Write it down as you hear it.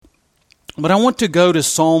But I want to go to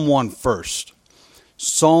Psalm 1 first.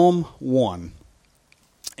 Psalm 1.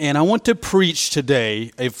 And I want to preach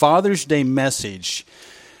today a Father's Day message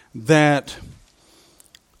that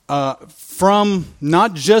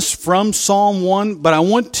not just from Psalm 1, but I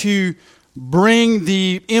want to bring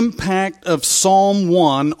the impact of Psalm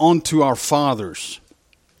 1 onto our fathers.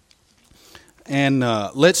 And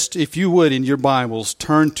let's, if you would, in your Bibles,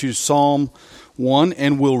 turn to Psalm 1,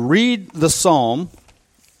 and we'll read the psalm.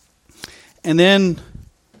 And then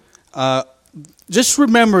just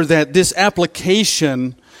remember that this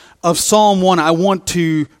application of Psalm 1, I want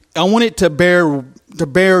it to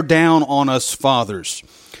bear down on us fathers.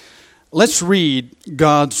 Let's read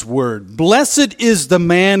God's word. Blessed is the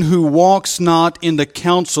man who walks not in the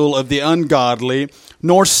counsel of the ungodly,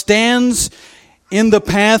 nor stands in the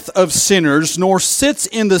path of sinners, nor sits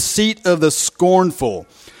in the seat of the scornful.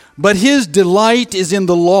 But his delight is in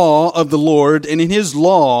the law of the Lord, and in his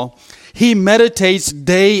law he meditates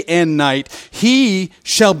day and night. He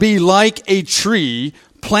shall be like a tree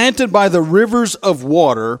planted by the rivers of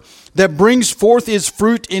water, that brings forth its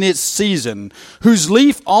fruit in its season, whose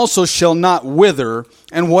leaf also shall not wither,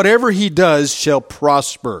 and whatever he does shall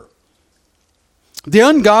prosper. The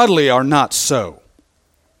ungodly are not so,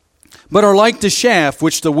 but are like the chaff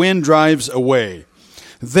which the wind drives away.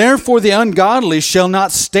 Therefore the ungodly shall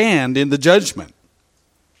not stand in the judgment,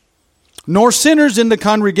 nor sinners in the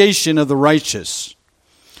congregation of the righteous.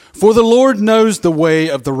 For the Lord knows the way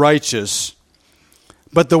of the righteous,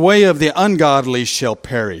 but the way of the ungodly shall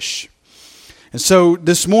perish. And so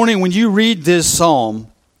this morning when you read this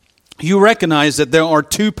psalm, you recognize that there are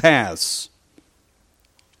two paths.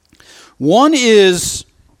 One is,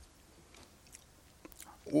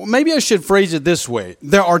 maybe I should phrase it this way.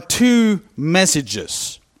 There are two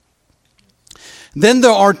messages. Then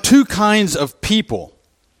there are two kinds of people.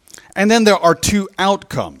 And then there are two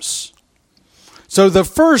outcomes. So the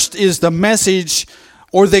first is the message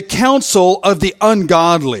or the counsel of the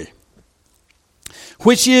ungodly,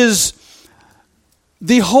 which is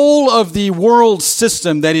the whole of the world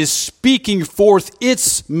system that is speaking forth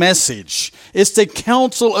its message. It's the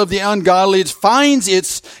counsel of the ungodly. It finds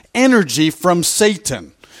its energy from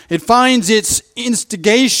Satan. It finds its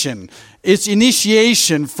instigation, its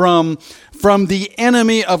initiation from the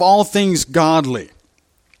enemy of all things godly.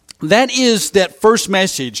 That is that first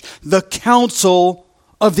message, the counsel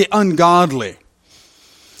of the ungodly.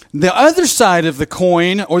 The other side of the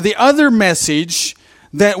coin, or the other message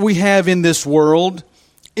that we have in this world,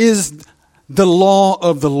 is the law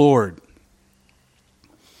of the Lord.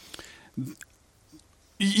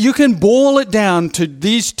 You can boil it down to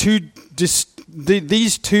these two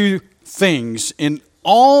things in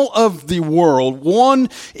all of the world. One,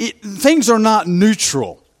 things are not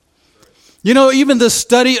neutral. You know, even the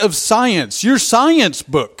study of science, your science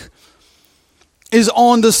book is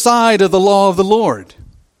on the side of the law of the Lord,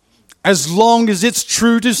 as long as it's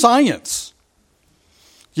true to science.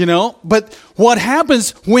 You know, but what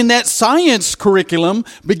happens when that science curriculum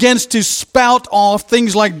begins to spout off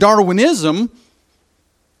things like Darwinism,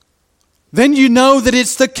 then you know that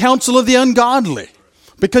it's the counsel of the ungodly,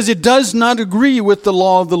 because it does not agree with the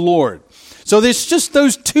law of the Lord. So there's just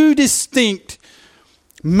those two distinct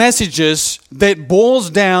messages that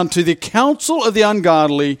boils down to the counsel of the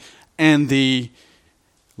ungodly and the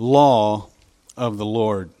law of the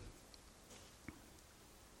Lord.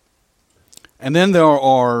 And then there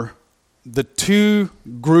are the two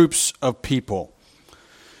groups of people.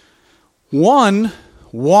 One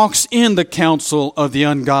walks in the counsel of the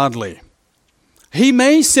ungodly. He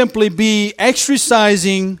may simply be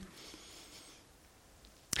exercising,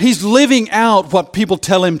 he's living out what people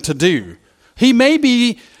tell him to do. He may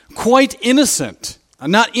be quite innocent.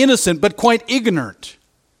 Not innocent, but quite ignorant.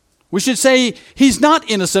 We should say he's not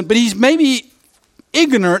innocent, but he's maybe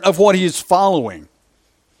ignorant of what he is following.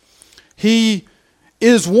 He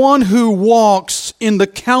is one who walks in the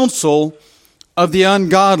counsel of the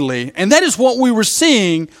ungodly. And that is what we were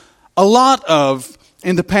seeing a lot of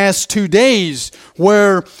in the past 2 days,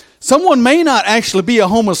 where someone may not actually be a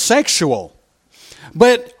homosexual,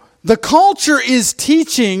 but the culture is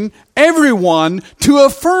teaching everyone to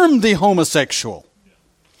affirm the homosexual.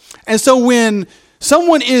 And so when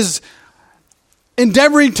someone is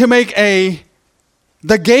endeavoring to make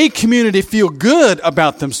the gay community feel good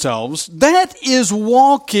about themselves, that is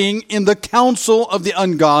walking in the counsel of the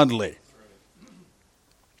ungodly.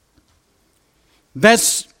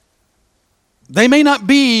 They may not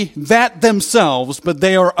be that themselves, but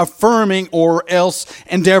they are affirming or else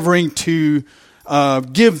endeavoring to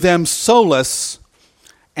give them solace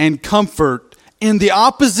and comfort in the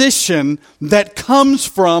opposition that comes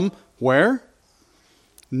from where?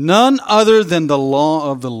 None other than the law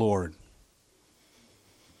of the Lord.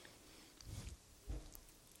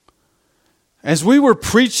 As we were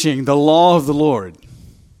preaching the law of the Lord,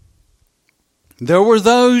 there were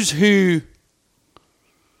those who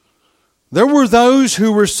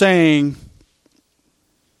were saying,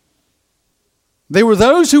 they were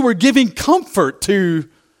those who were giving comfort to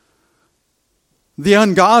the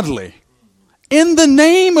ungodly in the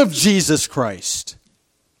name of Jesus Christ.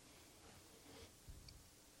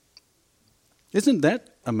 Isn't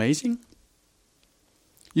that amazing?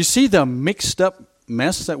 You see the mixed up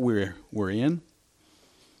mess that we're in?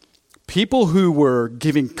 People who were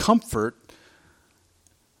giving comfort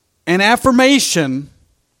and affirmation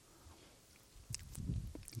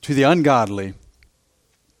to the ungodly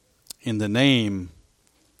in the name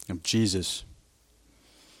of Jesus.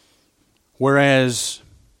 Whereas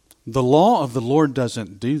the law of the Lord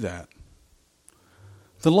doesn't do that.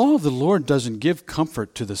 The law of the Lord doesn't give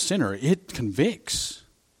comfort to the sinner. It convicts.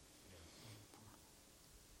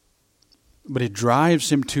 But it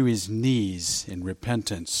drives him to his knees in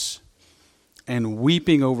repentance and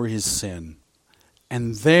weeping over his sin.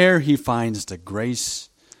 And there he finds the grace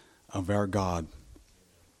of our God.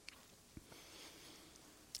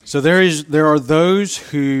 So there are those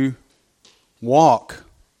who walk.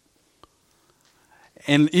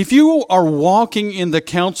 And if you are walking in the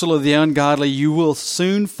counsel of the ungodly, you will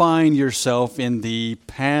soon find yourself in the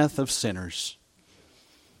path of sinners.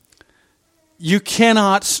 You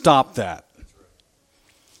cannot stop that.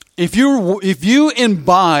 If you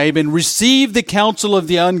imbibe and receive the counsel of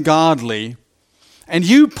the ungodly, and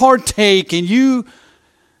you partake and you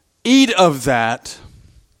eat of that,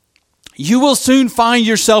 you will soon find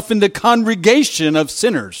yourself in the congregation of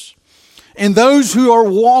sinners and those who are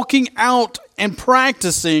walking out and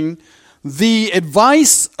practicing the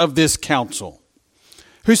advice of this counsel,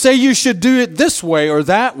 who say you should do it this way or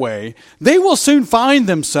that way. They will soon find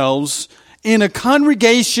themselves in a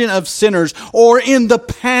congregation of sinners or in the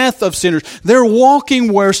path of sinners. They're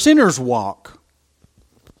walking where sinners walk.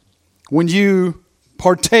 When you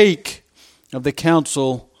partake of the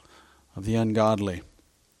counsel of the ungodly.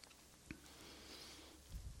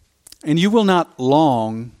 And you will not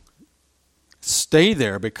long stay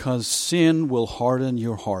there because sin will harden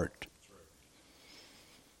your heart.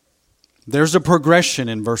 There's a progression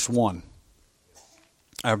in verse 1.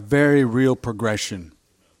 A very real progression.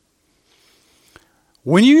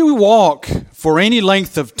 When you walk for any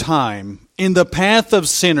length of time in the path of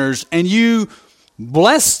sinners and you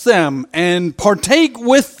bless them and partake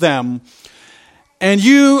with them, and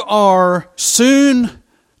you are soon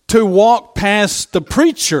to walk past the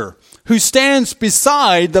preacher who stands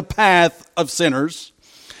beside the path of sinners,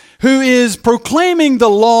 who is proclaiming the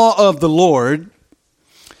law of the Lord,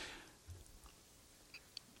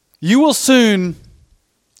 you will soon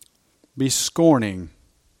be scorning.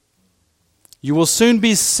 You will soon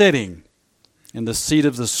be sitting in the seat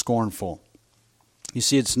of the scornful. You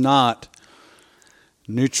see, it's not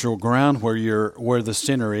neutral ground where the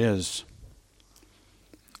sinner is.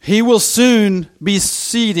 He will soon be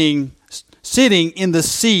sitting in the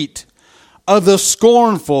seat of the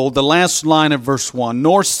scornful, the last line of verse 1,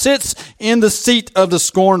 nor sits in the seat of the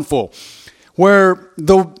scornful, where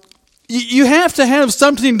you have to have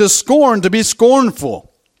something to scorn to be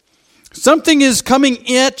scornful. Something is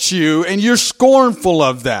coming at you and you're scornful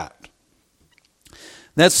of that.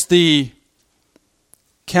 That's the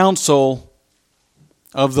counsel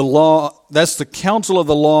of the law. That's the counsel of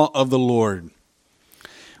the law of the Lord.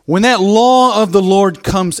 When that law of the Lord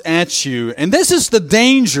comes at you, and this is the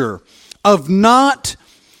danger of not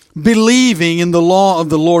believing in the law of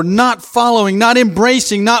the Lord, not following, not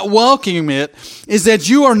embracing, not welcoming it, is that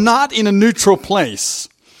you are not in a neutral place.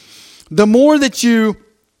 The more that you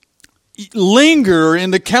linger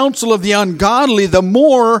in the counsel of the ungodly, the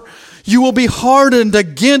more you will be hardened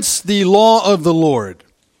against the law of the Lord.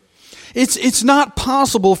 It's not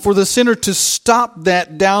possible for the sinner to stop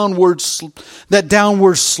that downward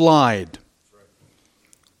slide.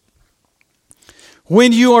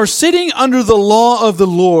 When you are sitting under the law of the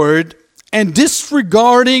Lord and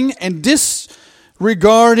disregarding and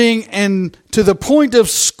to the point of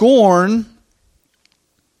scorn,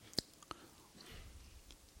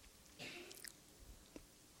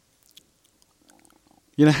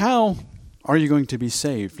 how are you going to be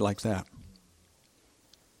saved like that?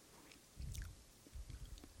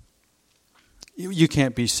 You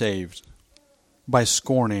can't be saved by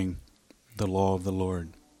scorning the law of the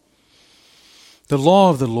Lord. The law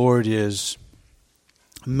of the Lord is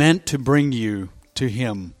meant to bring you to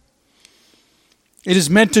Him. It is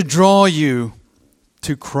meant to draw you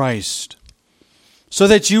to Christ. so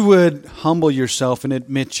that you would humble yourself and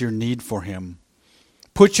admit your need for Him.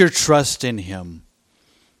 Put your trust in Him,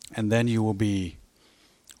 and then you will be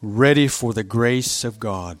ready for the grace of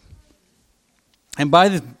God. And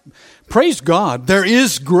praise God, there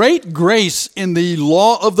is great grace in the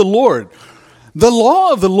law of the Lord. The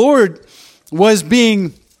law of the Lord was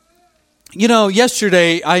being,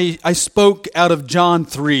 yesterday I spoke out of John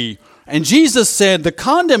 3. And Jesus said, the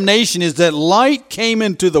condemnation is that light came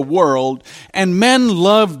into the world and men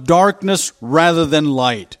loved darkness rather than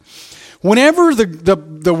light. Whenever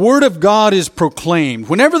the word of God is proclaimed,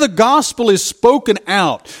 whenever the gospel is spoken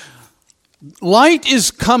out, light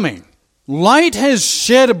is coming. Light has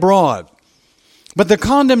shed abroad. But the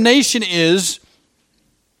condemnation is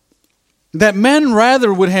that men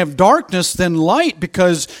rather would have darkness than light,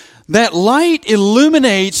 because that light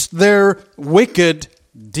illuminates their wicked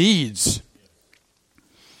deeds.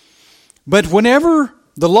 But whenever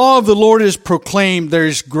the law of the Lord is proclaimed, there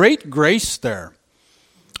is great grace there.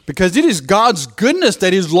 Because it is God's goodness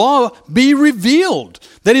that His law be revealed,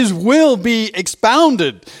 that His will be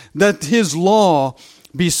expounded, that His law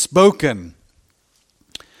be spoken.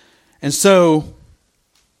 And so,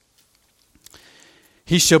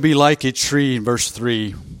 he shall be like a tree, in verse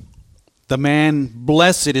 3. The man,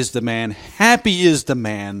 blessed is the man, happy is the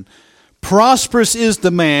man, prosperous is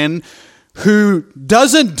the man who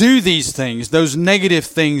doesn't do these things, those negative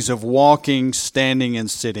things of walking, standing,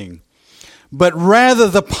 and sitting, but rather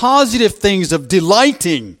the positive things of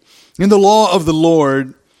delighting in the law of the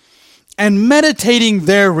Lord and meditating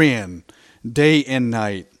therein day and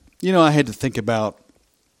night. I had to think about,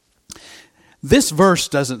 this verse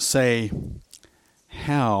doesn't say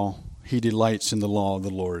how he delights in the law of the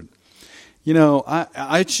Lord.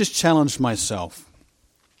 I just challenged myself.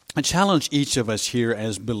 I challenge each of us here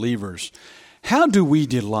as believers. How do we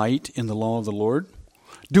delight in the law of the Lord?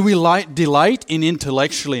 Do we delight in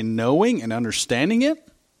intellectually knowing and understanding it?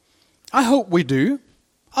 I hope we do.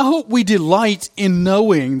 I hope we delight in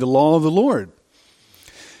knowing the law of the Lord.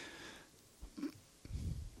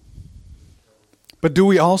 But do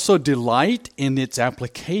we also delight in its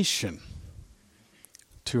application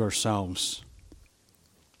to ourselves?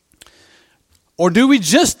 Or do we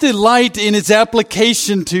just delight in its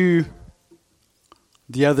application to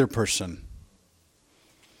the other person?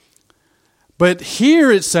 But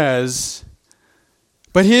here it says,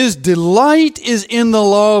 but his delight is in the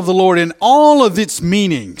law of the Lord in all of its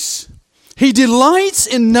meanings. He delights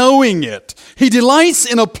in knowing it. He delights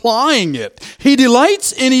in applying it. He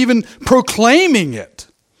delights in even proclaiming it.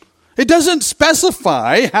 It doesn't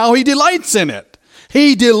specify how he delights in it.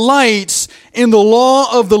 He delights in the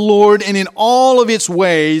law of the Lord and in all of its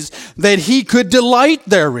ways that he could delight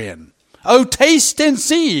therein. Oh, taste and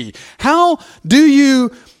see. How do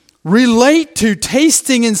you relate to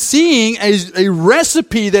tasting and seeing a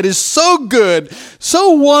recipe that is so good,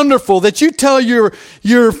 so wonderful, that you tell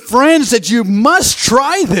your friends that you must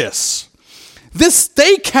try this? This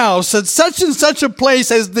steakhouse at such and such a place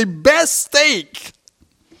has the best steak.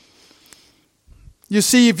 You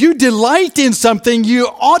see, if you delight in something, you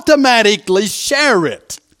automatically share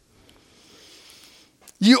it.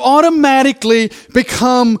 You automatically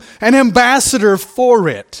become an ambassador for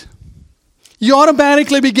it. You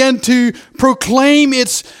automatically begin to proclaim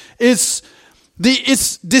its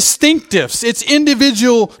distinctives, its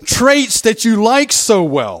individual traits that you like so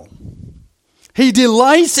well. He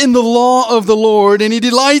delights in the law of the Lord, and he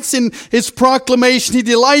delights in its proclamation. He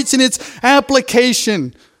delights in its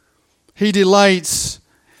application. He delights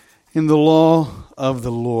in the law of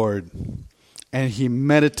the Lord, and he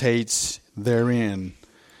meditates therein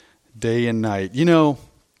day and night.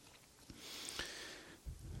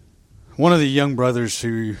 One of the young brothers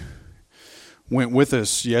who went with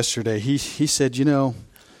us yesterday, he said,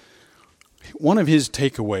 one of his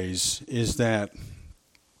takeaways is that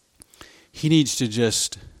he needs to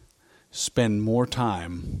just spend more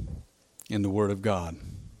time in the Word of God.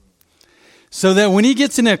 So that when he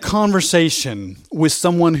gets in a conversation with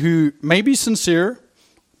someone who may be sincere,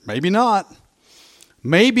 maybe not,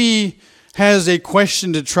 maybe has a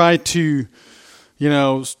question to try to,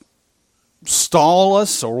 stall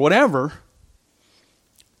us or whatever,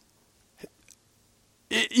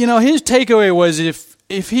 his takeaway was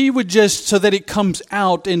if he would just, so that it comes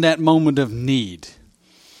out in that moment of need,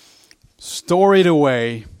 store it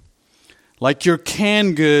away like your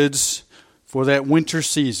canned goods for that winter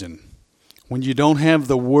season when you don't have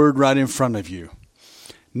the Word right in front of you.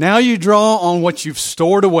 Now you draw on what you've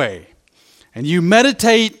stored away, and you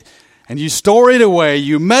meditate and you store it away.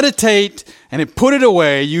 You meditate and put it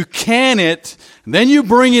away. You can it, and then you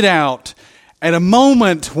bring it out at a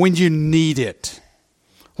moment when you need it.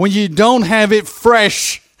 when you don't have it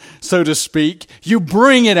fresh, so to speak, you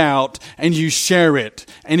bring it out and you share it,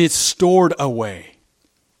 and it's stored away.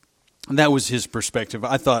 And that was his perspective.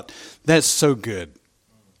 I thought, that's so good.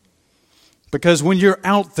 Because when you're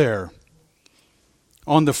out there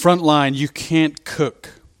on the front line, you can't cook.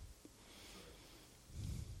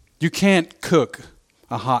 You can't cook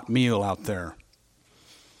a hot meal out there.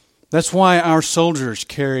 That's why our soldiers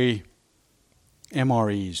carry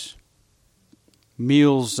MREs,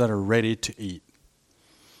 meals that are ready to eat.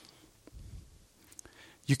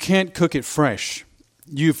 You can't cook it fresh.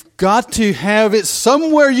 You've got to have it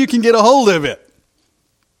somewhere you can get a hold of it.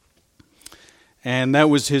 And that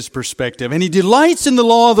was his perspective. And he delights in the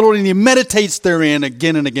law of the Lord, and he meditates therein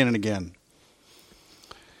again and again and again.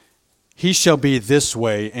 He shall be this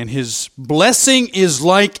way, and his blessing is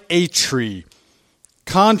like a tree.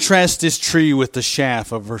 Contrast this tree with the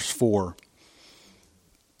shaft of verse 4.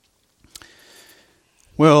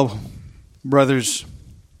 Well, brothers,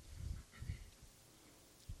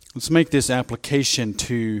 let's make this application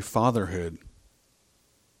to fatherhood.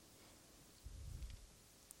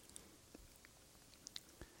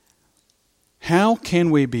 How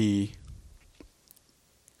can we be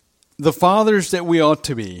the fathers that we ought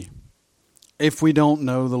to be if we don't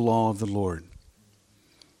know the law of the Lord?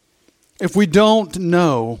 If we don't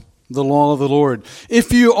know the law of the Lord,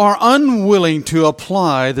 if you are unwilling to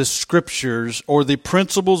apply the scriptures or the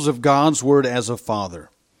principles of God's word as a father,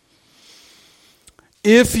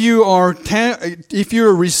 if you are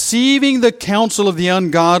receiving the counsel of the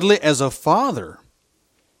ungodly as a father,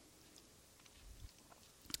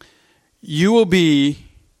 the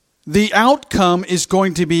outcome is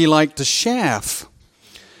going to be like the shaft.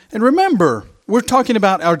 And remember, we're talking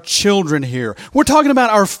about our children here. We're talking about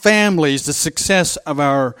our families, the success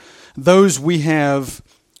of those we have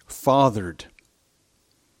fathered.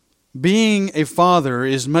 Being a father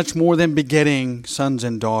is much more than begetting sons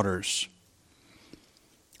and daughters.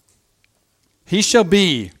 He shall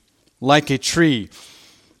be like a tree.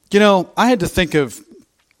 You know, I had to think of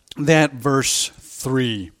that verse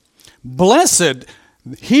 3. Blessed,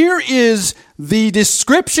 here is the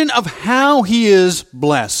description of how he is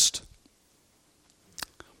blessed.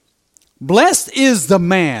 Blessed is the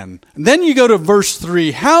man. And then you go to verse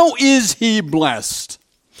 3. How is he blessed?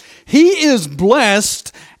 He is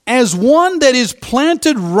blessed as one that is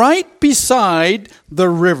planted right beside the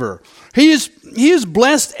river. He is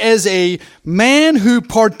blessed as a man who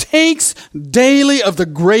partakes daily of the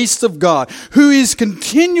grace of God, who is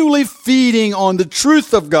continually feeding on the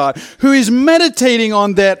truth of God, who is meditating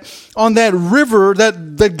on that river,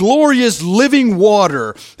 that glorious living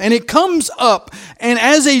water. And it comes up, and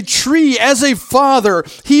as a tree, as a father,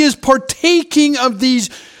 he is partaking of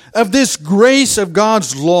this grace of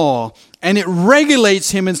God's law, and it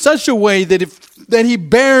regulates him in such a way that he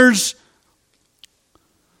bears.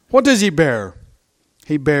 What does he bear?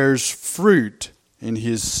 He bears fruit in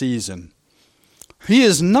his season. He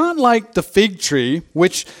is not like the fig tree,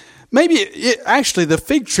 which actually the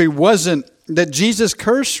fig tree wasn't that Jesus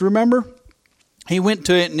cursed, remember? He went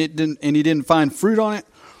to it and he didn't find fruit on it.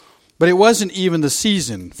 But it wasn't even the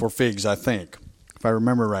season for figs, I think, if I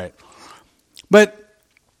remember right. But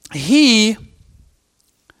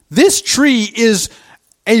this tree is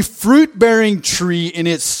a fruit-bearing tree in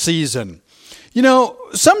its season. You know,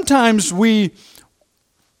 sometimes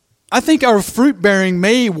I think our fruit bearing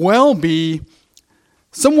may well be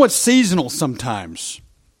somewhat seasonal sometimes.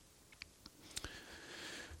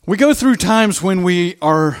 We go through times when we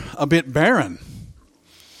are a bit barren.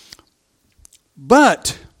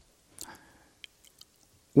 But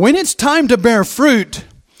when it's time to bear fruit,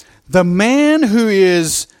 the man who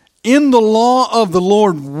is in the law of the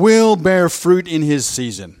Lord will bear fruit in his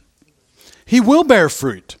season. He will bear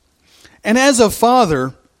fruit. And as a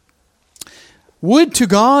father, would to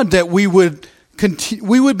God that we would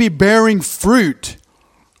be bearing fruit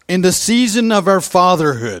in the season of our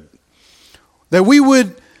fatherhood. That we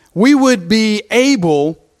would be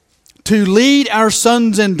able to lead our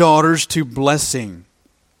sons and daughters to blessing.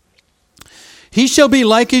 He shall be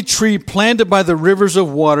like a tree planted by the rivers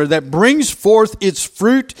of water that brings forth its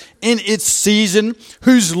fruit in its season,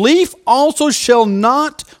 whose leaf also shall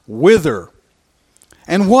not wither.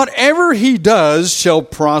 And whatever he does shall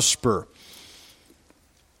prosper.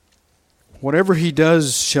 Whatever he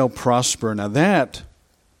does shall prosper. Now that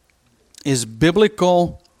is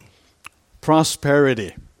biblical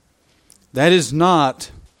prosperity. That is not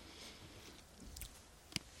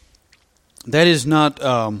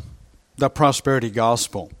the prosperity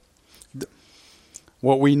gospel.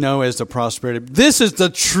 What we know as the prosperity. This is the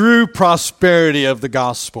true prosperity of the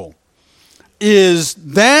gospel. is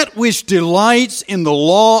that which delights in the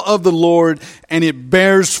law of the Lord, and it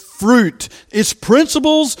bears fruit. Its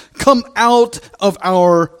principles come out of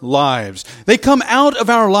our lives. They come out of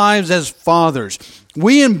our lives as fathers.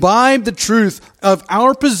 We imbibe the truth of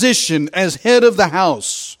our position as head of the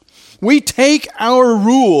house. We take our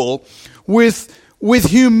rule with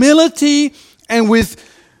humility and with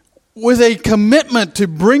a commitment to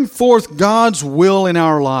bring forth God's will in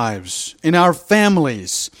our lives, in our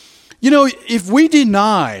families. You know, if we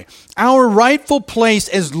deny our rightful place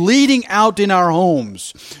as leading out in our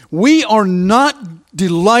homes, we are not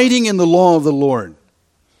delighting in the law of the Lord.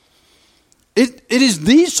 It is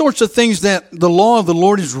these sorts of things that the law of the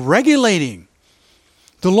Lord is regulating.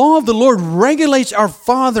 The law of the Lord regulates our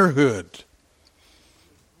fatherhood.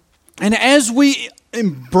 And as we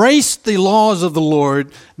embrace the laws of the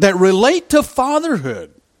Lord that relate to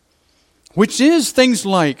fatherhood, which is things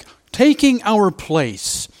like taking our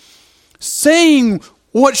place, saying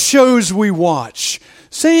what shows we watch,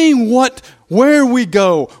 saying where we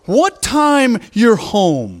go, what time you're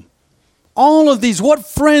home, all of these, what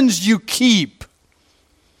friends you keep.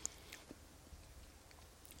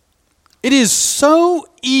 It is so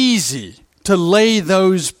easy to lay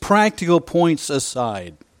those practical points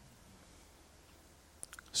aside.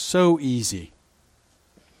 So easy.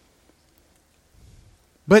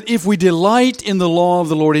 But if we delight in the law of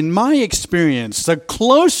the Lord, in my experience, the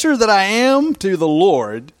closer that I am to the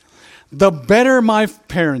Lord, the better my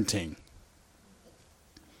parenting.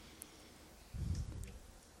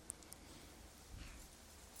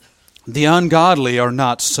 The ungodly are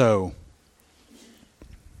not so.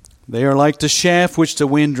 They are like the chaff which the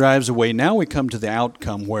wind drives away. Now we come to the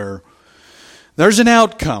outcome where there's an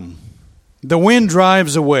outcome. The wind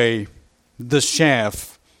drives away the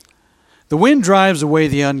chaff. The wind drives away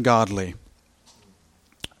the ungodly.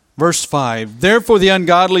 Verse 5, therefore the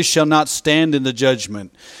ungodly shall not stand in the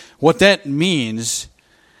judgment. What that means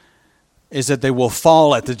is that they will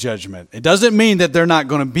fall at the judgment. It doesn't mean that they're not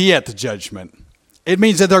going to be at the judgment. It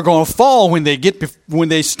means that they're going to fall when they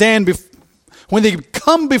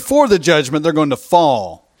come before the judgment, they're going to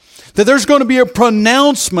fall. That there's going to be a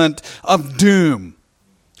pronouncement of doom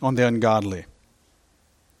on the ungodly,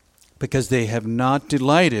 because they have not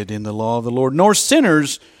delighted in the law of the Lord, nor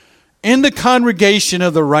sinners in the congregation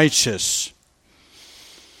of the righteous.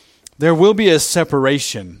 There will be a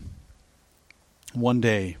separation one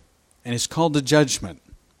day, and it's called the judgment.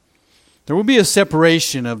 There will be a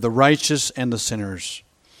separation of the righteous and the sinners.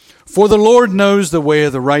 For the Lord knows the way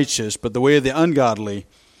of the righteous, but the way of the ungodly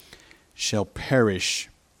shall perish.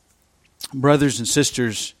 Brothers and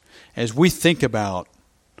sisters, as we think about,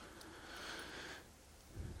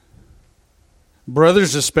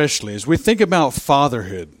 brothers especially, as we think about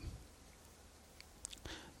fatherhood,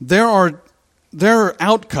 there are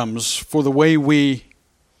outcomes for the way we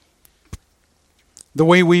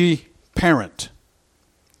parent.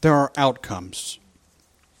 There are outcomes.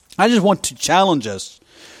 I just want to challenge us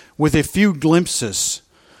with a few glimpses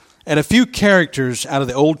at a few characters out of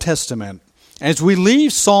the Old Testament as we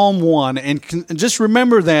leave Psalm 1, and just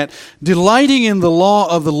remember that delighting in the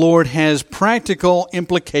law of the Lord has practical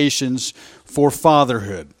implications for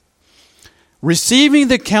fatherhood. Receiving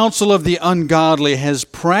the counsel of the ungodly has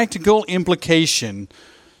practical implication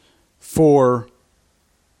for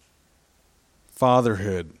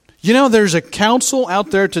fatherhood. You know, there's a counsel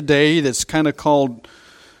out there today that's kind of called,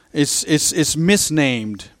 it's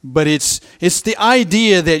misnamed, but it's the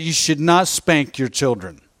idea that you should not spank your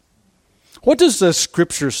children. What does the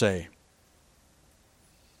scripture say?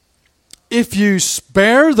 If you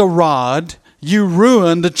spare the rod, you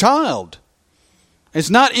ruin the child. It's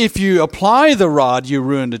not if you apply the rod, you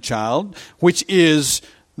ruin the child, which is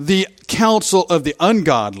the counsel of the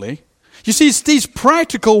ungodly. You see, it's these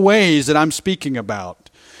practical ways that I'm speaking about.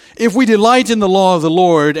 If we delight in the law of the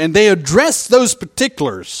Lord, and they address those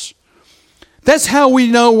particulars, that's how we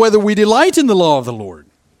know whether we delight in the law of the Lord,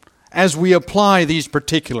 as we apply these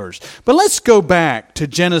particulars. But let's go back to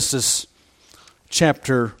Genesis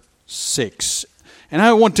chapter 6. And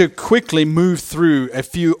I want to quickly move through a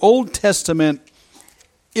few Old Testament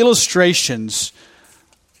illustrations,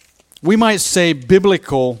 we might say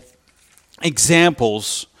biblical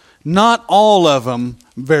examples, not all of them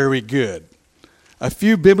very good. A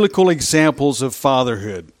few biblical examples of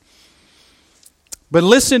fatherhood. But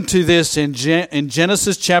listen to this in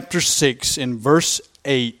Genesis chapter 6 in verse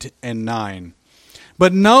 8 and 9.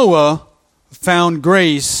 But Noah found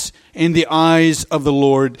grace in the eyes of the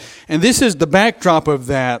Lord. And this is the backdrop of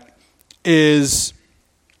that, is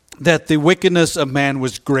that the wickedness of man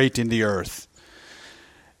was great in the earth.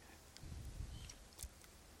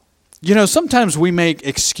 You know, sometimes we make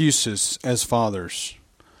excuses as fathers.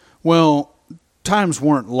 Well, times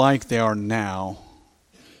weren't like they are now.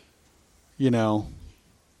 You know,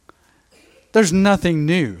 there's nothing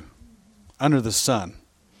new under the sun.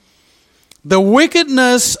 The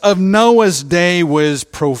wickedness of Noah's day was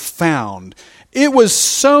profound. It was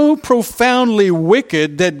so profoundly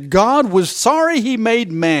wicked that God was sorry he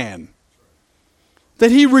made man. That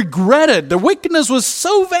he regretted. The wickedness was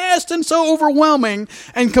so vast and so overwhelming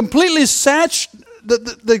and completely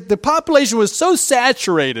the population was so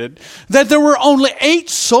saturated that there were only 8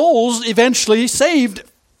 souls eventually saved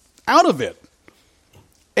out of it.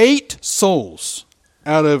 8 souls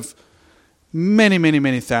out of many, many,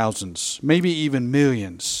 many thousands, maybe even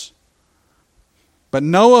millions. But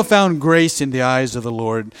Noah found grace in the eyes of the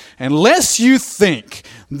Lord. Unless you think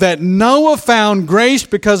that Noah found grace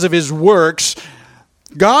because of his works,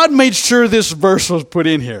 God made sure this verse was put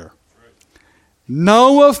in here.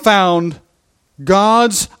 Noah found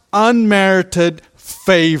God's unmerited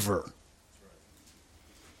favor.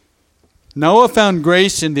 Noah found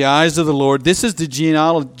grace in the eyes of the Lord. This is the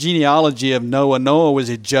genealogy of Noah. Noah was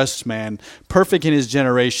a just man, perfect in his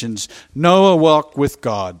generations. Noah walked with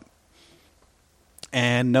God.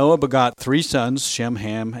 And Noah begot 3 sons, Shem,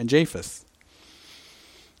 Ham, and Japheth.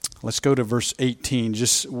 Let's go to verse 18.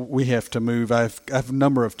 We have to move. I have a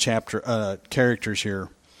number of characters here.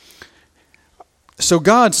 So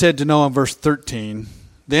God said to Noah in verse 13,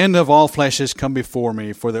 "The end of all flesh has come before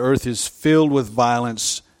me, for the earth is filled with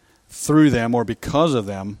violence through them," or because of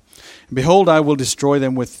them. "And behold, I will destroy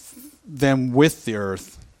them with the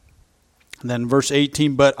earth." And then verse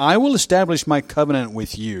 18, "But I will establish my covenant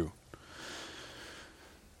with you.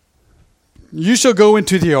 You shall go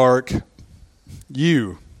into the ark,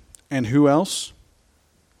 you." And who else?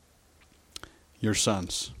 Your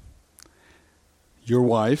sons, your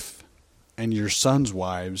wife, and your sons'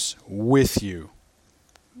 wives with you.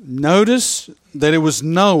 Notice that it was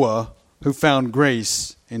Noah who found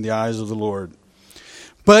grace in the eyes of the Lord.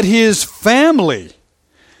 But his family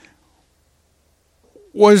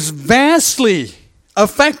was vastly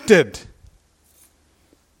affected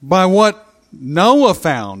by what Noah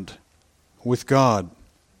found with God.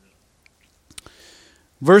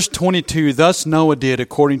 Verse 22, "Thus Noah did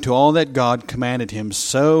according to all that God commanded him,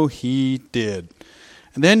 so he did."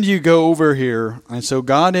 And then you go over here, and so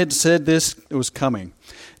God had said this, it was coming.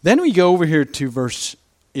 Then we go over here to verse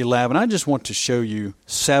 11. I just want to show you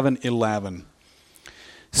 7:11.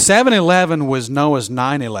 7:11 was Noah's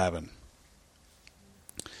 9:11.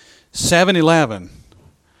 7:11.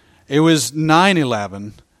 It was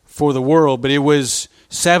 9:11 for the world, but it was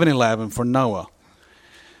 7:11 for Noah.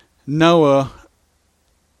 Noah,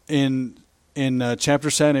 in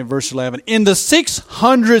chapter 7 and verse 11, "In the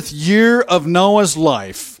 600th year of Noah's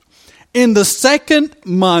life, in the 2nd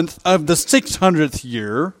month of the 600th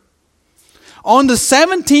year, on the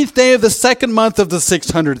 17th day of the 2nd month of the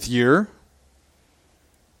 600th year,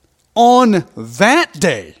 on that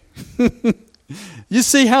day," you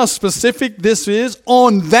see how specific this is?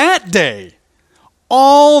 On that day,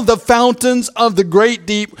 all the fountains of the great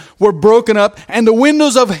deep were broken up and the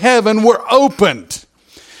windows of heaven were opened.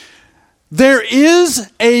 There is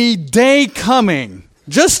a day coming,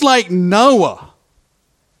 just like Noah.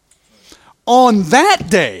 On that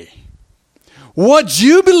day, what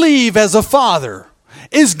you believe as a father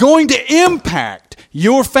is going to impact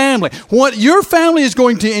your family. What your family is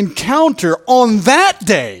going to encounter on that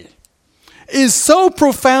day is so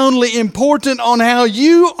profoundly important on how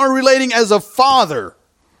you are relating as a father.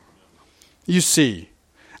 You see,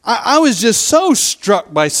 I was just so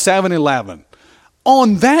struck by 7:11.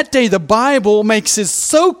 On that day, the Bible makes it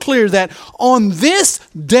so clear that on this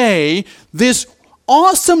day, this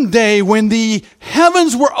awesome day when the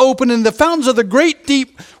heavens were open and the fountains of the great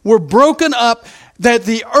deep were broken up, that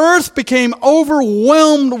the earth became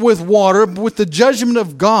overwhelmed with water, with the judgment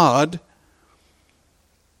of God.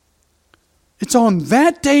 It's on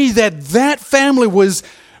that day that that family was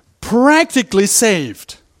practically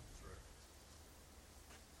saved.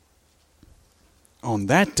 On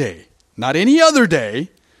that day. Not any other day.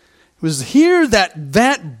 It was here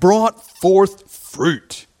that brought forth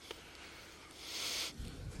fruit.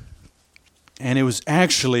 And it was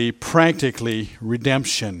actually practically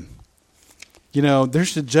redemption. You know,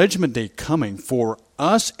 there's a judgment day coming for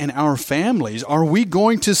us and our families. Are we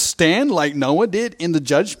going to stand like Noah did in the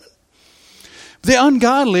judgment? The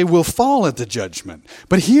ungodly will fall at the judgment.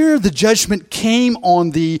 But here the judgment came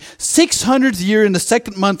on the 600th year in the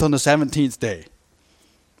 2nd month on the 17th day.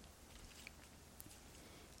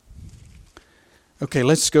 Okay,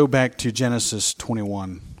 let's go back to Genesis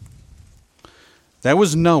 21. That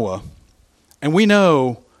was Noah. And we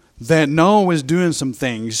know that Noah was doing some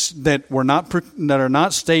things that are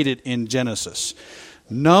not stated in Genesis.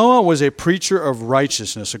 Noah was a preacher of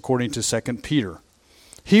righteousness, according to 2 Peter.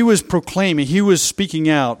 He was proclaiming, he was speaking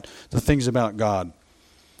out the things about God.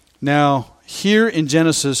 Now, here in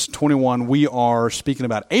Genesis 21, we are speaking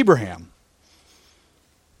about Abraham.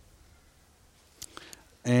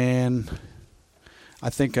 And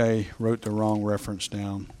I think I wrote the wrong reference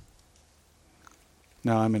down.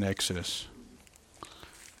 No, I'm in Exodus.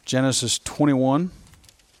 Genesis 21,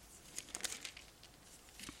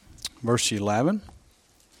 verse 11.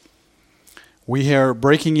 We are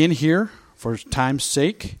breaking in here, for time's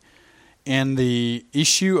sake, and the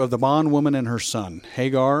issue of the bondwoman and her son,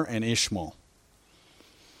 Hagar and Ishmael.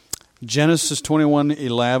 Genesis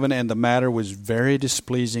 21:11, and the matter was very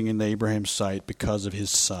displeasing in Abraham's sight because of his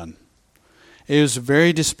son. It was a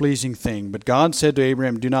very displeasing thing, but God said to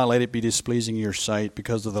Abraham, do not let it be displeasing in your sight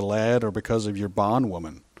because of the lad or because of your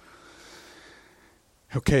bondwoman.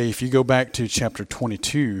 Okay, if you go back to chapter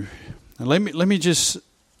 22, and let me just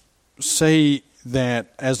say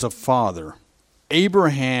that as a father,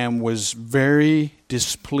 Abraham was very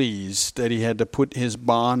displeased that he had to put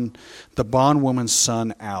the bondwoman's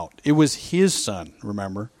son out. It was his son,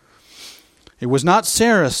 remember? It was not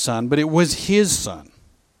Sarah's son, but it was his son.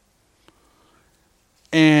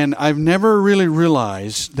 And I've never really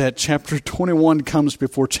realized that chapter 21 comes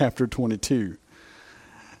before chapter 22.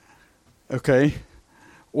 Okay?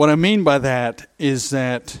 What I mean by that is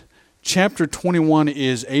that chapter 21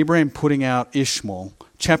 is Abraham putting out Ishmael.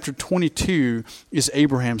 Chapter 22 is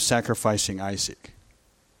Abraham sacrificing Isaac.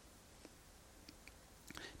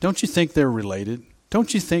 Don't you think they're related?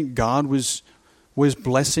 Don't you think God was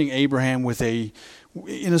blessing Abraham with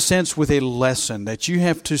in a sense, with a lesson that you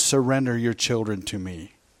have to surrender your children to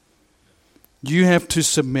me? You have to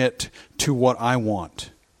submit to what I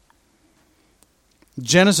want.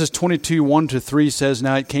 Genesis 22, 1-3 says,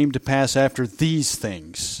 now it came to pass after these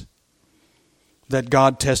things that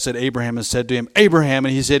God tested Abraham and said to him, Abraham,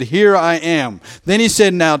 and he said, here I am. Then he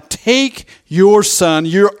said, now take your son,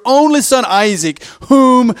 your only son Isaac,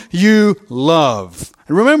 whom you love.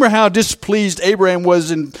 And remember how displeased Abraham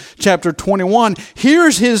was in chapter 21.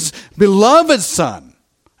 Here's his beloved son.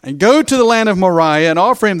 And go to the land of Moriah and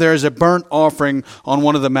offer him there as a burnt offering on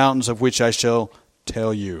one of the mountains of which I shall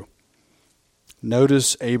tell you.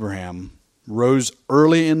 Notice Abraham rose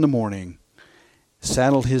early in the morning,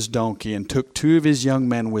 saddled his donkey, and took 2 of his young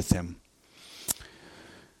men with him.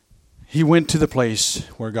 He went to the place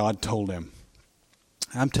where God told him.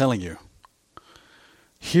 I'm telling you,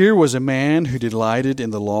 here was a man who delighted in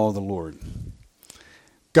the law of the Lord.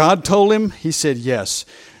 God told him, he said yes.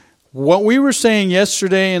 What we were saying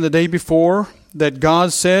yesterday and the day before that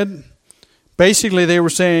God said, basically they were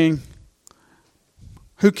saying,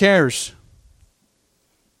 who cares?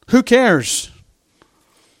 Who cares?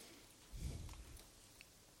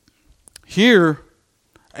 Here,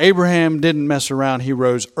 Abraham didn't mess around. He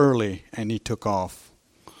rose early and he took off.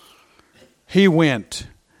 He went.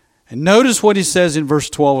 And notice what he says in verse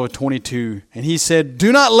 12 of 22. And he said,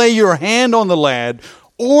 do not lay your hand on the lad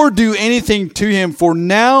or do anything to him, for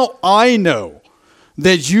now I know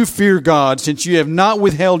that you fear God, since you have not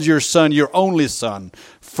withheld your son, your only son,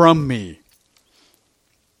 from me.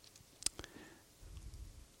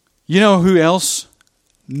 You know who else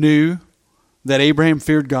knew that Abraham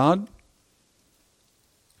feared God?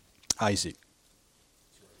 Isaac.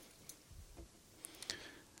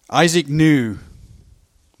 Isaac knew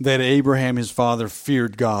that Abraham, his father,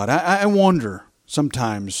 feared God. I wonder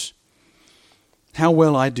sometimes how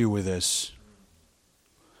well I do with this.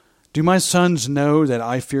 Do my sons know that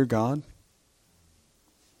I fear God?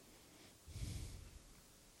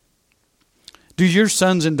 Do your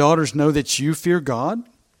sons and daughters know that you fear God?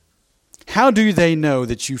 How do they know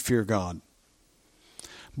that you fear God?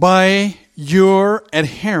 By your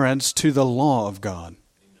adherence to the law of God.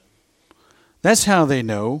 That's how they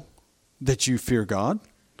know that you fear God.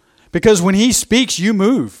 Because when He speaks, you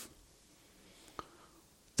move.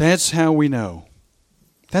 That's how we know.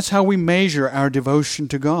 That's how we measure our devotion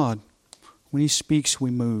to God. When He speaks,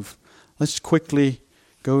 we move. Let's quickly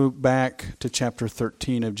go back to chapter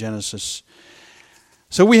 13 of Genesis.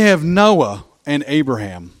 So we have Noah and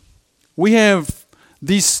Abraham. We have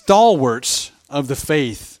these stalwarts of the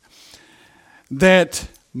faith that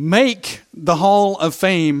make the Hall of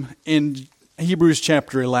Fame in Hebrews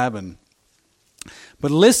chapter 11.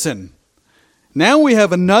 But listen, now we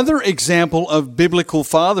have another example of biblical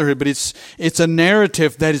fatherhood, but it's a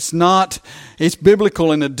narrative that it's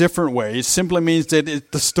biblical in a different way. It simply means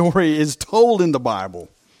that the story is told in the Bible.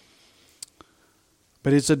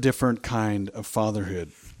 But it's a different kind of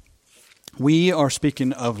fatherhood. We are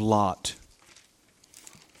speaking of Lot.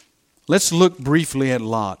 Let's look briefly at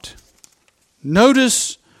Lot.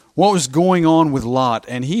 Notice what was going on with Lot,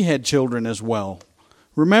 and he had children as well.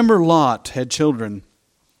 Remember, Lot had children.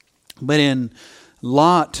 But in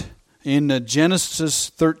Lot, in Genesis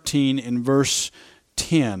 13, in verse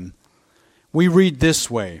 10, we read this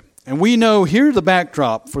way. And we know here the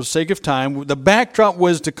backdrop, for the sake of time, the backdrop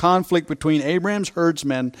was the conflict between Abraham's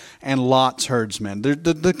herdsmen and Lot's herdsmen.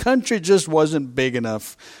 The country just wasn't big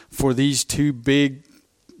enough for these two big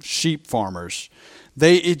sheep farmers.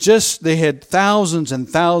 They had thousands and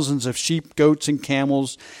thousands of sheep, goats, and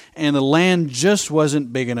camels, and the land just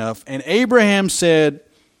wasn't big enough. And Abraham said,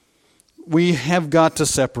 we have got to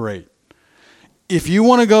separate. If you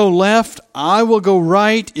want to go left, I will go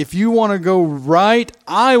right. If you want to go right,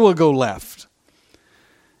 I will go left.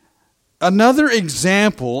 Another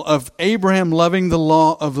example of Abraham loving the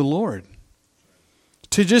law of the Lord.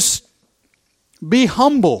 To just be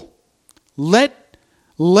humble. Let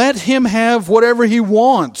him have whatever he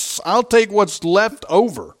wants. I'll take what's left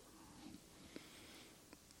over.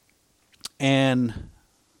 And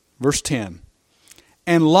verse 10.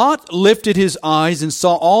 And Lot lifted his eyes and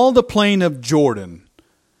saw all the plain of Jordan,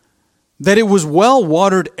 that it was well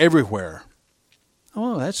watered everywhere.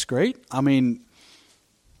 Oh, that's great. I mean,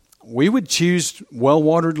 we would choose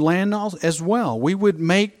well-watered land as well. We would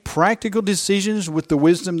make practical decisions with the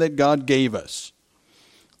wisdom that God gave us.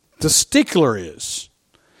 The stickler is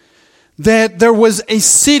that there was a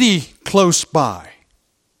city close by.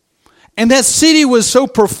 And that city was so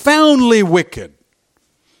profoundly wicked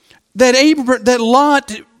that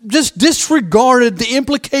Lot just disregarded the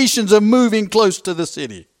implications of moving close to the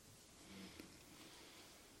city.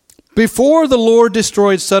 Before the Lord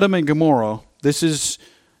destroyed Sodom and Gomorrah,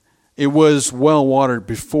 it was well watered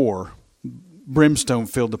before. Brimstone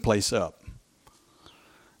filled the place up.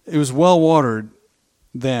 It was well watered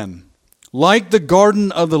then. Like the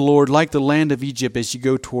garden of the Lord, like the land of Egypt as you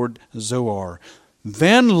go toward Zoar.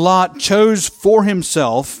 Then Lot chose for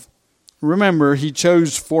himself, remember, he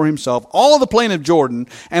chose for himself all the plain of Jordan,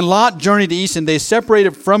 and Lot journeyed east, and they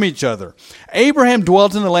separated from each other. Abraham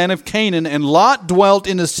dwelt in the land of Canaan, and Lot dwelt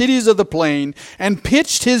in the cities of the plain, and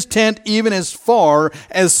pitched his tent even as far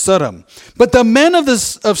as Sodom. But the men of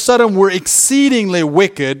Sodom were exceedingly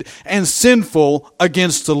wicked and sinful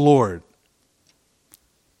against the Lord.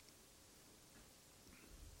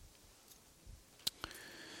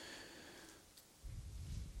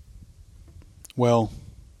 Well,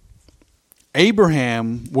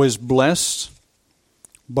 Abraham was blessed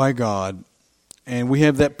by God, and we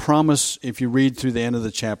have that promise if you read through the end of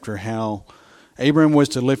the chapter, how Abraham was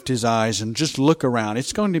to lift his eyes and just look around.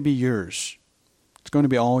 It's going to be yours. It's going to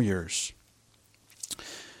be all yours.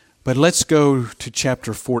 But let's go to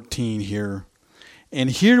chapter 14 here. And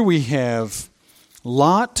here we have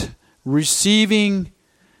Lot receiving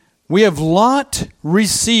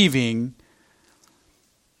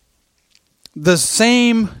the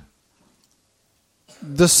same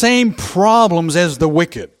problems as the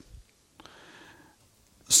wicked.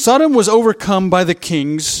 Sodom was overcome by the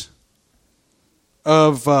kings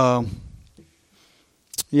of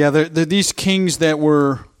these kings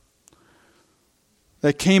that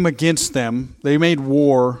came against them. They made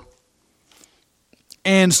war,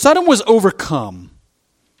 and Sodom was overcome,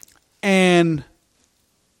 and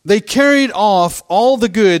they carried off all the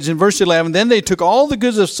goods in verse 11. Then they took all the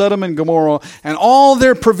goods of Sodom and Gomorrah and all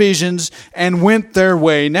their provisions and went their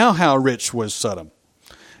way. Now how rich was Sodom?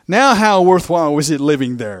 Now how worthwhile was it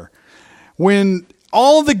living there? When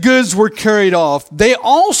all the goods were carried off, they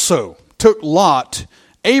also took Lot,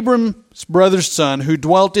 Abram's brother's son, who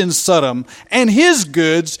dwelt in Sodom, and his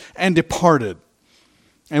goods and departed.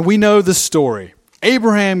 And we know the story.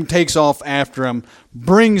 Abraham takes off after him,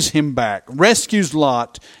 brings him back, rescues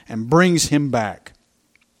Lot, and brings him back.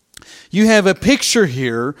 You have a picture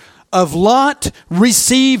here of Lot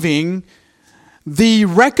receiving the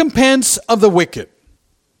recompense of the wicked.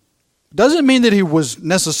 Doesn't mean that he was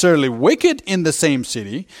necessarily wicked in the same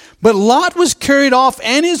city, but Lot was carried off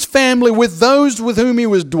and his family with those with whom he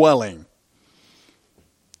was dwelling.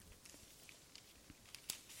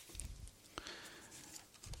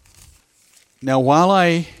 Now,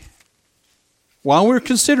 while we're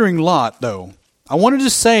considering Lot, though, I wanted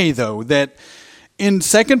to say, though, that in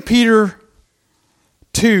 2 Peter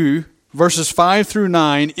 2, verses 5 through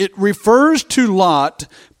 9, it refers to Lot.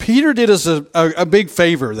 Peter did us a big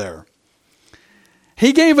favor there.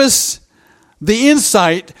 He gave us the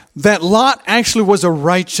insight that Lot actually was a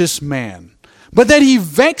righteous man, but that he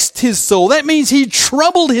vexed his soul. That means he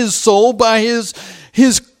troubled his soul by his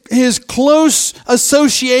close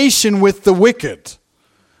association with the wicked.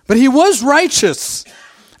 But he was righteous.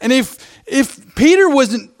 And if Peter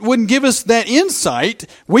wouldn't give us that insight,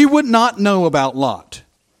 we would not know about Lot.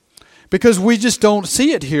 Because we just don't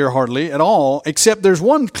see it here hardly at all, except there's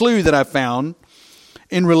one clue that I found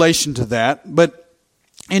in relation to that. But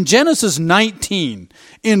in Genesis 19,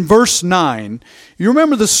 in verse 9, you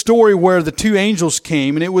remember the story where the two angels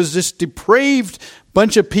came, and it was this depraved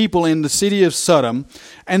bunch of people in the city of Sodom,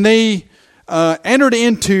 and they entered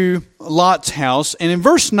into Lot's house. And in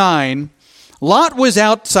verse 9, Lot was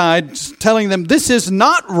outside telling them, this is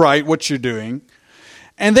not right what you're doing.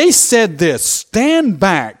 And they said this, stand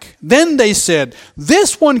back. Then they said,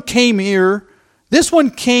 this one came here, this one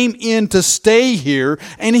came in to stay here,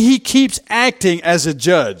 and he keeps acting as a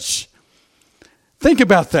judge. Think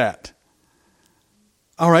about that.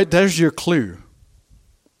 All right, there's your clue.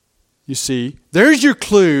 You see, there's your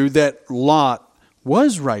clue that Lot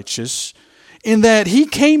was righteous, in that he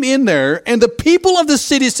came in there and the people of the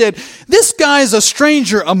city said, this guy is a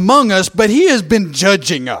stranger among us, but he has been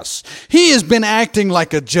judging us. He has been acting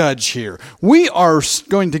like a judge here. We are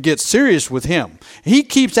going to get serious with him. He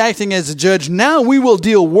keeps acting as a judge. Now we will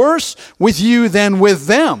deal worse with you than with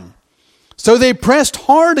them. So they pressed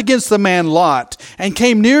hard against the man Lot and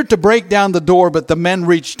came near to break down the door, but the men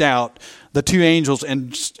reached out, the two angels,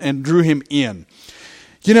 and drew him in.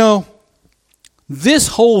 You know, this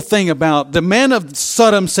whole thing about the men of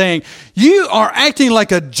Sodom saying, you are acting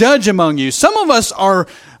like a judge among you. Some of us are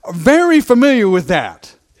very familiar with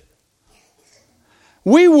that.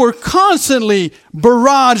 We were constantly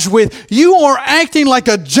barraged with, you are acting like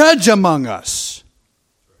a judge among us.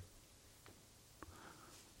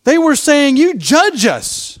 They were saying, you judge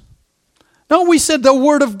us. No, we said the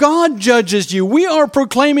word of God judges you. We are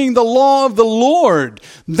proclaiming the law of the Lord.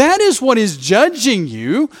 That is what is judging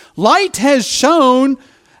you. Light has shone,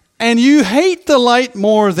 and you hate the light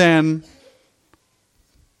more than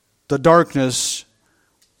the darkness.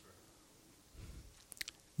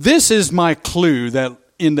 This is my clue that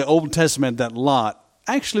in the Old Testament that Lot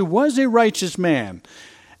actually was a righteous man.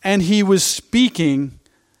 And he was speaking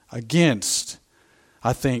against,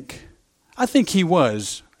 I think he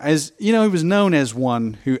was. As you know, he was known as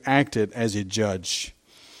one who acted as a judge.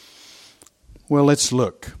 Well, let's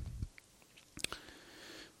look.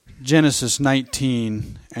 Genesis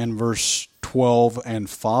 19 and verse 12 and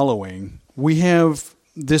following, we have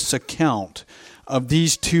this account of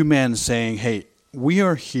these two men saying, hey, we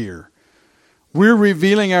are here. We're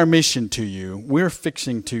revealing our mission to you. We're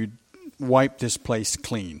fixing to wipe this place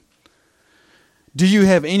clean. Do you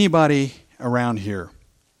have anybody around here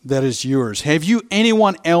that is yours? Have you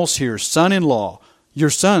anyone else here, son-in-law, your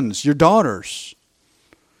sons, your daughters,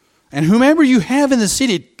 and whomever you have in the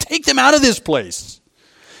city, take them out of this place.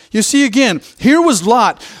 You see, again, here was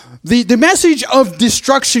Lot. The message of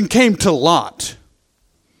destruction came to Lot.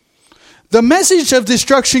 The message of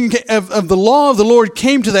destruction of the law of the Lord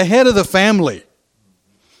came to the head of the family.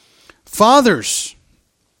 Fathers,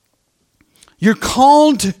 you're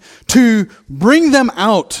called to bring them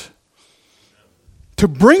out. To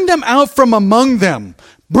bring them out from among them.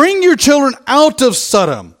 Bring your children out of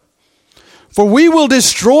Sodom. For we will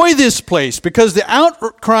destroy this place, because the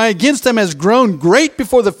outcry against them has grown great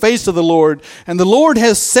before the face of the Lord, and the Lord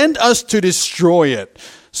has sent us to destroy it.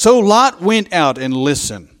 So Lot went out, and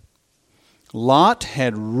listen. Lot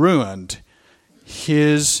had ruined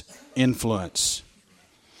his influence.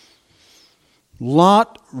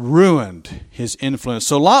 Lot ruined his influence.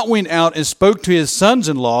 So Lot went out and spoke to his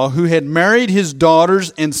sons-in-law who had married his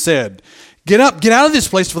daughters and said, get up, get out of this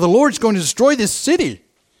place, for the Lord's going to destroy this city.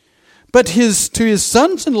 But to his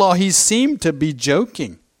sons-in-law, he seemed to be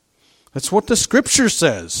joking. That's what the scripture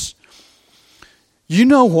says. You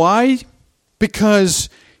know why? Because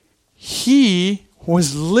he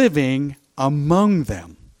was living among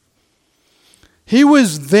them. He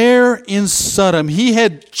was there in Sodom. He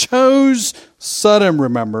had chose Sodom,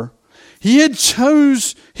 remember. He had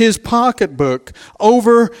chose his pocketbook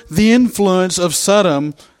over the influence of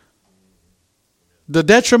Sodom, the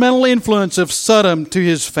detrimental influence of Sodom to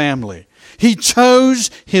his family. He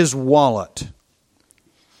chose his wallet.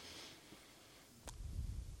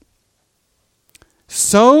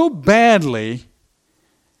 So badly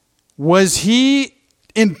was he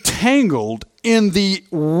entangled in the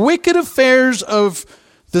wicked affairs of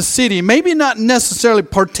the city, maybe not necessarily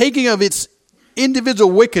partaking of its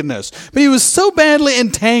individual wickedness, but he was so badly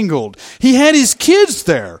entangled. He had his kids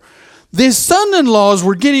there. The son-in-laws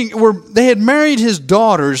they had married his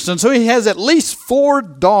daughters, and so he has at least 4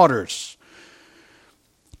 daughters.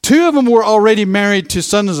 2 of them were already married to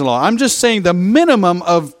sons-in-law. I'm just saying the minimum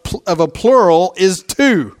of a plural is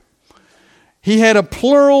 2. He had a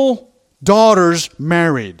plural daughters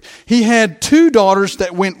married. He had 2 daughters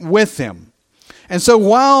that went with him. And so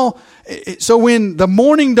when the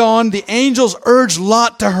morning dawned, the angels urged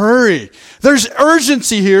Lot to hurry. There's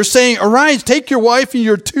urgency here saying, arise, take your wife and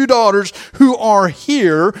your 2 daughters who are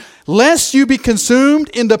here, lest you be consumed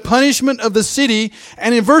in the punishment of the city.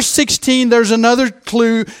 And in verse 16, there's another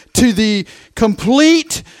clue to the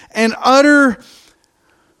complete and utter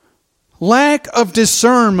lack of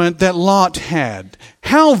discernment that Lot had.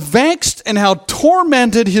 How vexed and how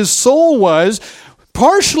tormented his soul was,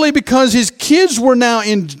 partially because his kids were now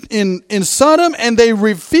in Sodom and they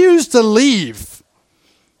refused to leave.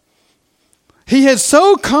 He had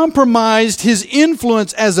so compromised his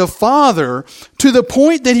influence as a father to the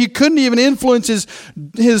point that he couldn't even influence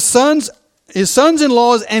his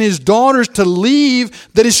sons-in-laws and his daughters to leave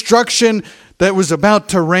the destruction that was about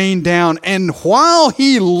to rain down. And while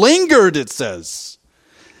he lingered, it says,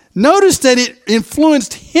 notice that it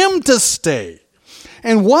influenced him to stay.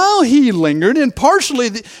 And while he lingered, and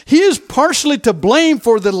he is partially to blame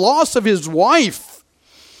for the loss of his wife,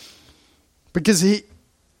 because he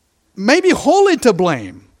may be wholly to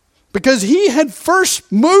blame, because he had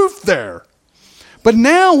first moved there. But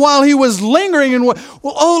now, while he was lingering,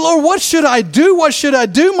 oh Lord, what should I do? What should I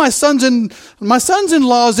do? My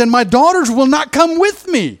sons-in-laws and my daughters will not come with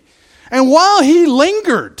me. And while he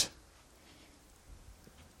lingered,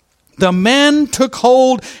 the men took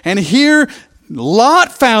hold, and here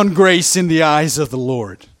Lot found grace in the eyes of the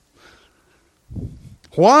Lord.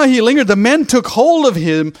 While he lingered, the men took hold of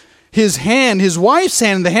him, his hand, his wife's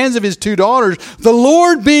hand, in the hands of his 2 daughters, the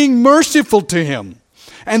Lord being merciful to him.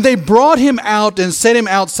 And they brought him out and set him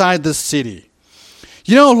outside the city.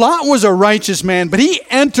 You know, Lot was a righteous man, but he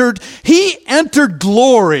entered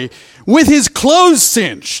glory with his clothes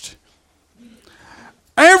cinched.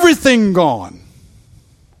 Everything gone.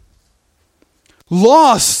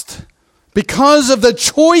 Lost because of the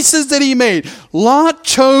choices that he made. Lot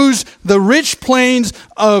chose the rich plains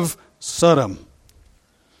of Sodom.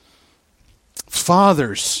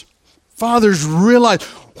 Fathers realize,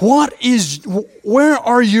 where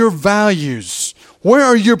are your values? Where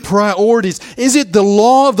are your priorities? Is it the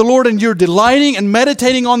law of the Lord and you're delighting and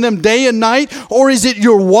meditating on them day and night? Or is it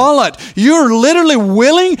your wallet? You're literally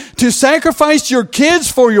willing to sacrifice your kids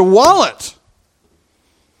for your wallet.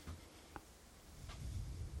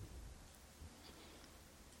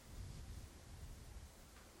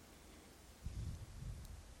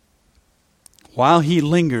 While he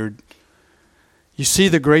lingered, you see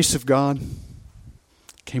the grace of God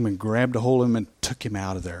came and grabbed a hold of him and took him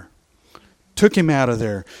out of there. Took him out of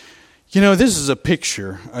there. You know, this is a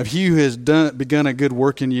picture of he who has begun a good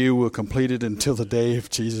work in you will complete it until the day of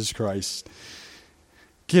Jesus Christ.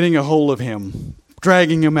 Getting a hold of him,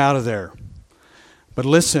 dragging him out of there. But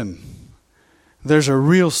listen, there's a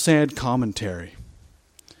real sad commentary.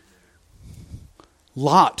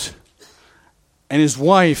 Lot and his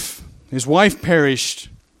wife perished.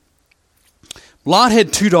 Lot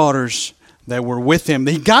had 2 daughters that were with him.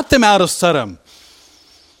 He got them out of Sodom.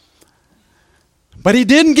 But he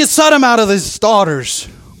didn't get Sodom out of his daughters.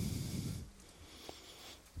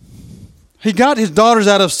 He got his daughters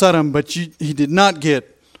out of Sodom, but he did not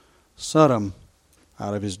get Sodom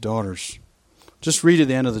out of his daughters. Just read at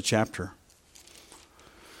the end of the chapter.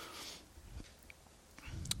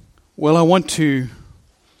 Well, I want you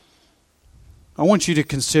to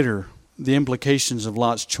consider the implications of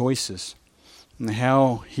Lot's choices and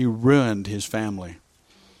how he ruined his family.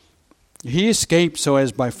 He escaped so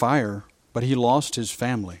as by fire, but he lost his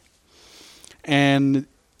family. And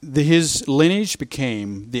his lineage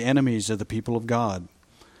became the enemies of the people of God,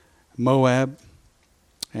 Moab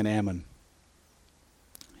and Ammon.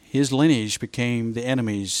 His lineage became the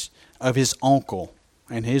enemies of his uncle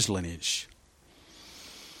and his lineage,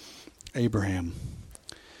 Abraham.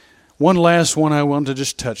 One last one I want to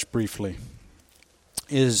just touch briefly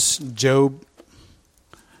is Job.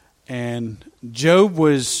 And Job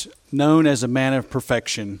was known as a man of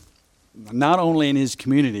perfection, not only in his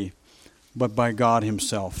community, but by God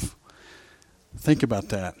himself. Think about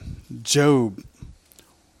that. Job,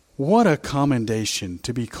 what a commendation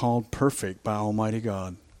to be called perfect by Almighty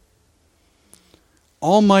God.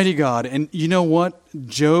 Almighty God. And you know what?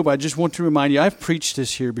 Job, I just want to remind you, I've preached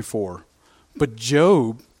this here before, but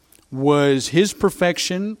Job his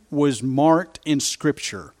perfection was marked in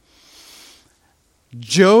Scripture.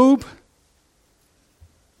 Job,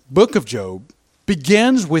 book of Job,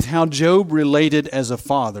 begins with how Job related as a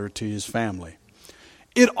father to his family.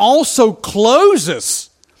 It also closes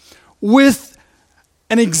with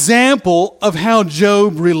an example of how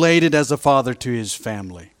Job related as a father to his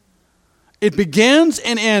family. It begins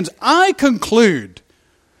and ends. I conclude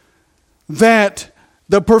that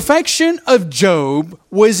the perfection of Job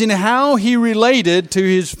was in how he related to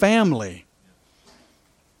his family.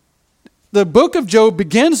 The book of Job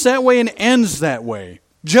begins that way and ends that way.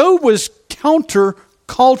 Job was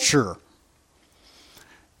counterculture.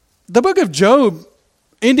 The book of Job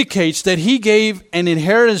indicates that he gave an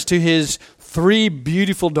inheritance to his 3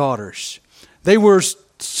 beautiful daughters. They were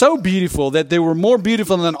so beautiful that they were more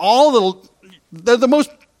beautiful than all the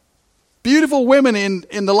most beautiful women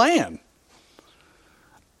in the land.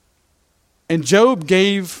 And Job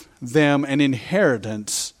gave them an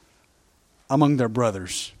inheritance among their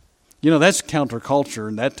brothers. You know, that's counterculture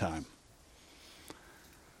in that time.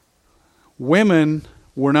 Women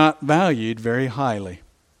were not valued very highly,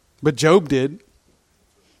 but Job did.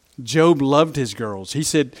 Job loved his girls. He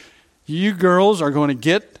said, you girls are going to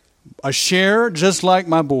get a share just like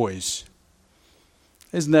my boys.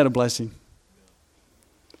 Isn't that a blessing?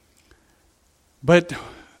 But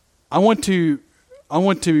I want to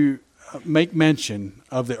make mention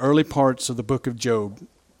of the early parts of the book of Job,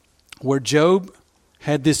 where Job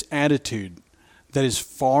had this attitude that is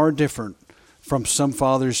far different from some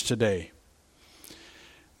fathers today.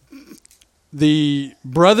 The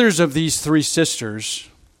brothers of these 3 sisters,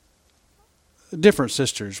 different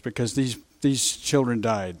sisters because these children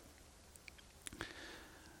died.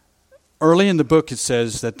 Early in the book it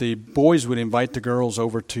says that the boys would invite the girls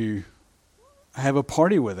over to have a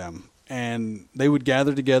party with them. And they would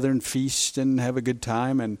gather together and feast and have a good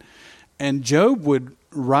time. And Job would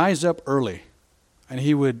rise up early and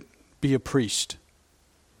he would be a priest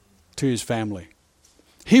to his family.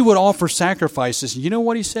 He would offer sacrifices. You know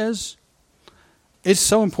what he says? It's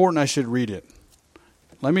so important I should read it.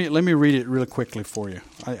 Let me read it really quickly for you.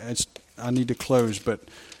 I need to close, but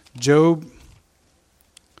Job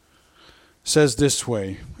says this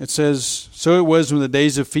way. It says, so it was when the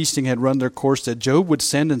days of feasting had run their course that Job would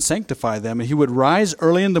send and sanctify them, and he would rise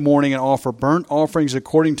early in the morning and offer burnt offerings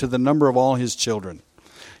according to the number of all his children.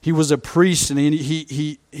 He was a priest, and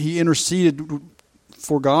he interceded to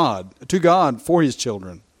God for his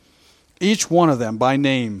children, each one of them by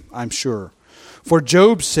name, I'm sure. For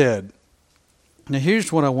Job said, now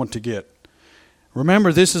here's what I want to get.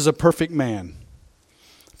 Remember, this is a perfect man.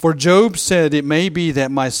 For Job said, it may be that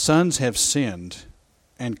my sons have sinned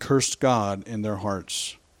and cursed God in their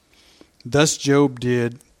hearts. Thus Job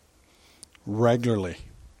did regularly.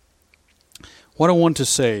 What I want to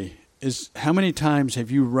say is, how many times have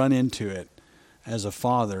you run into it as a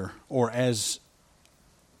father, or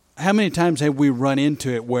how many times have we run into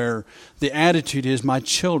it where the attitude is, my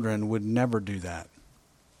children would never do that?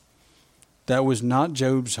 That was not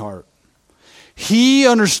Job's heart. He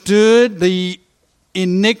understood the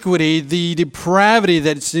iniquity, the depravity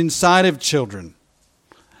that's inside of children,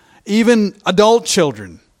 even adult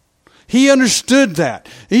children. He understood that.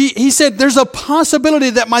 He said, there's a possibility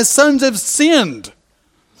that my sons have sinned.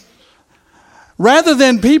 Rather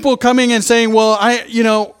than people coming and saying, well,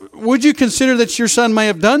 would you consider that your son may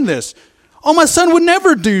have done this? Oh, my son would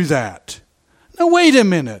never do that. Now, wait a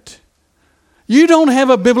minute. You don't have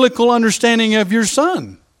a biblical understanding of your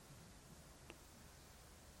son.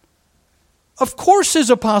 Of course there's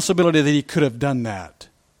a possibility that he could have done that.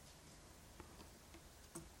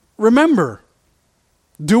 Remember,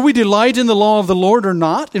 do we delight in the law of the Lord or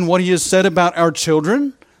not, in what he has said about our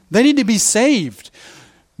children? They need to be saved.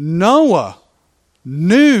 Noah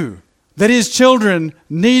knew that his children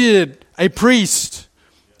needed a priest.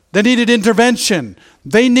 They needed intervention.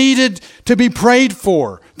 They needed to be prayed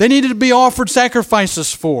for. They needed to be offered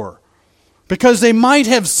sacrifices for, because they might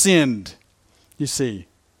have sinned, you see.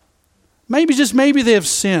 Maybe, just maybe, they have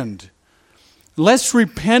sinned. Let's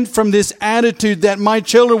repent from this attitude that my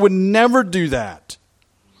children would never do that.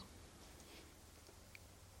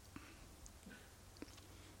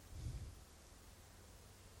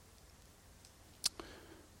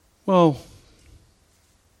 Well,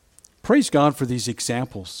 praise God for these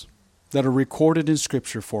examples that are recorded in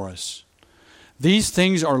Scripture for us. These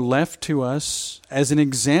things are left to us as an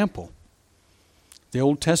example. The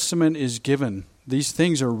Old Testament is given. These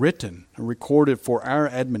things are written and recorded for our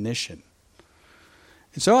admonition.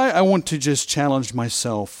 And so I want to just challenge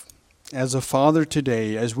myself as a father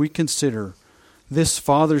today, as we consider this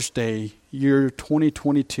Father's Day, year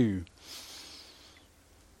 2022.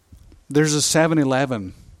 There's a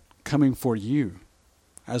 7-Eleven coming for you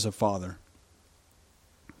as a father.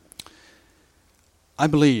 I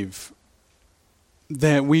believe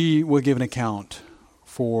that we will give an account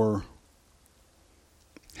for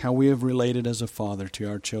how we have related as a father to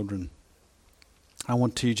our children. I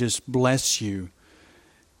want to just bless you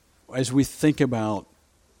as we think about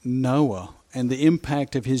Noah and the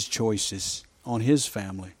impact of his choices on his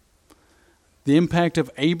family. the impact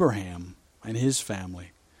of Abraham and his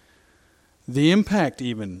family, the impact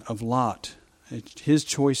even of Lot, his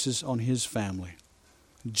choices on his family,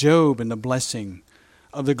 Job and the blessing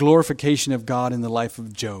of the glorification of God in the life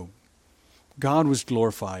of Job. God was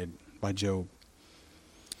glorified by Job.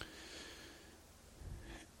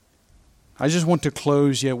 I just want to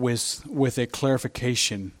close yet with a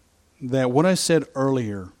clarification that what I said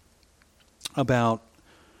earlier about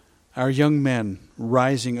our young men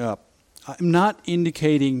rising up, I'm not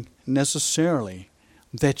indicating necessarily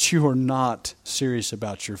that you are not serious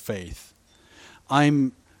about your faith. I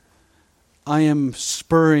am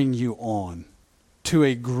spurring you on to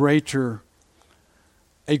a greater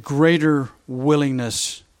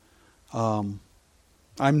willingness. I'm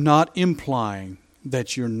not implying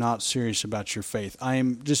that you're not serious about your faith. I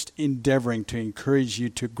am just endeavoring to encourage you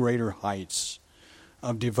to greater heights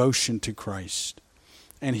of devotion to Christ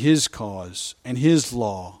and His cause and His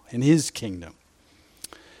law and His kingdom.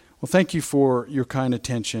 Well, thank you for your kind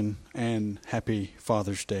attention, and happy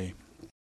Father's Day.